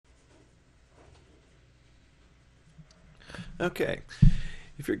Okay,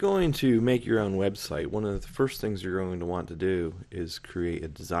 if you're going to make your own website, one of the first things you're going to want to do is create a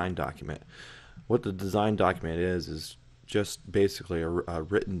design document. What the design document is just basically a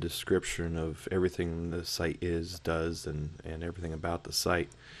written description of everything the site does, and everything about the site.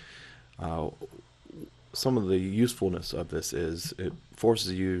 Uh, some of the usefulness of this is it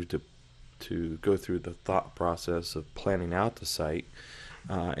forces you to go through the thought process of planning out the site,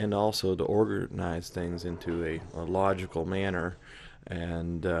 and also to organize things into a logical manner.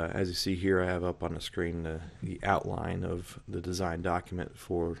 And as you see here, I have up on the screen the outline of the design document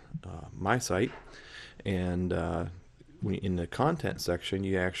for my site. And in the content section,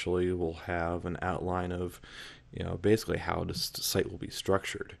 you actually will have an outline of, basically how the site will be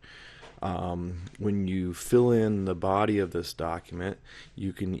structured. When you fill in the body of this document,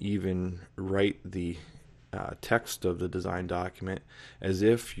 you can even write the text of the design document as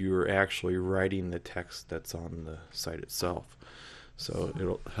if you're actually writing the text that's on the site itself. So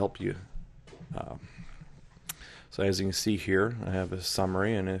it'll help you. Um, so as you can see here, I have a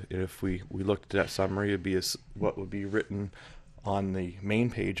summary, and if we looked at that summary, it'd be what would be written on the main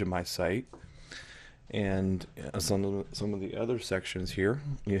page of my site. And some of the other sections here,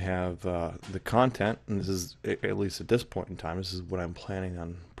 you have the content, and this is, at least at this point in time, this is what I'm planning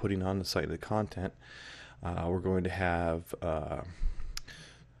on putting on the site, the content. We're going to have,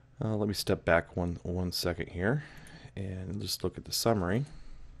 let me step back one second here and just look at the summary.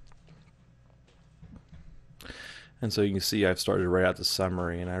 And so you can see I've started to write out the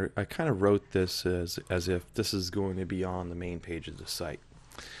summary, and I kind of wrote this as if this is going to be on the main page of the site.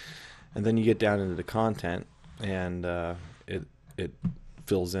 And then you get down into the content, and it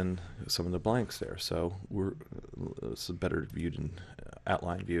fills in some of the blanks there. So it's a better viewed in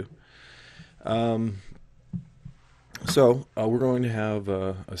outline view. So we're going to have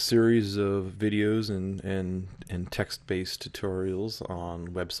a series of videos and text-based tutorials on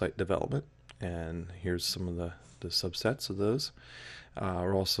website development, and here's some of the subsets of those.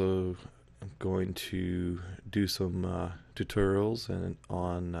 We're also going to do some tutorials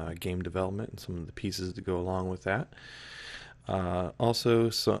on game development and some of the pieces that go along with that. Also,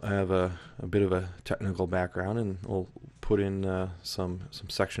 I have a bit of a technical background, and we'll put in some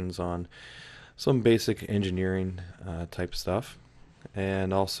sections on some basic engineering type stuff,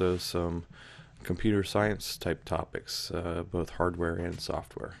 and also some computer science type topics, both hardware and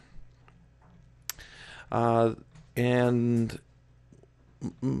software. And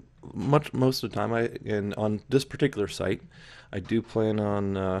most of the time, and on this particular site, I do plan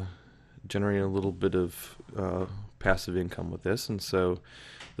on generating a little bit of passive income with this. And so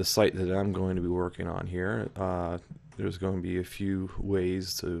the site that I'm going to be working on here, there's going to be a few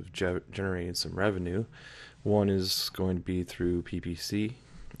ways of generating some revenue. One is going to be through Ppc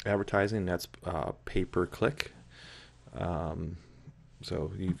Advertising. That's pay per click.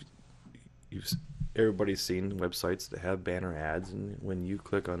 So everybody's seen websites that have banner ads, and when you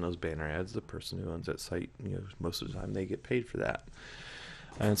click on those banner ads, the person who owns that site, most of the time they get paid for that.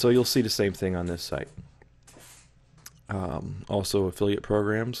 And so you'll see the same thing on this site. Also affiliate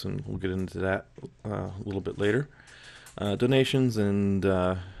programs, and we'll get into that a little bit later. Donations, and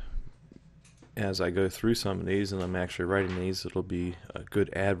as I go through some of these and I'm actually writing these, it'll be a good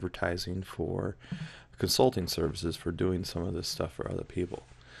advertising for consulting services for doing some of this stuff for other people.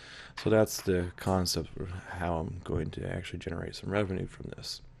 So that's the concept of how I'm going to actually generate some revenue from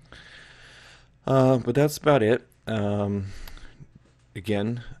this. But that's about it.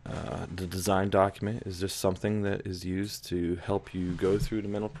 Again, the design document is just something that is used to help you go through the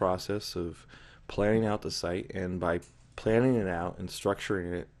mental process of planning out the site, and by planning it out and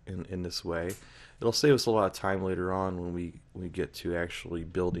structuring it in this way, it'll save us a lot of time later on when we get to actually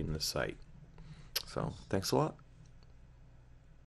building the site. So thanks a lot.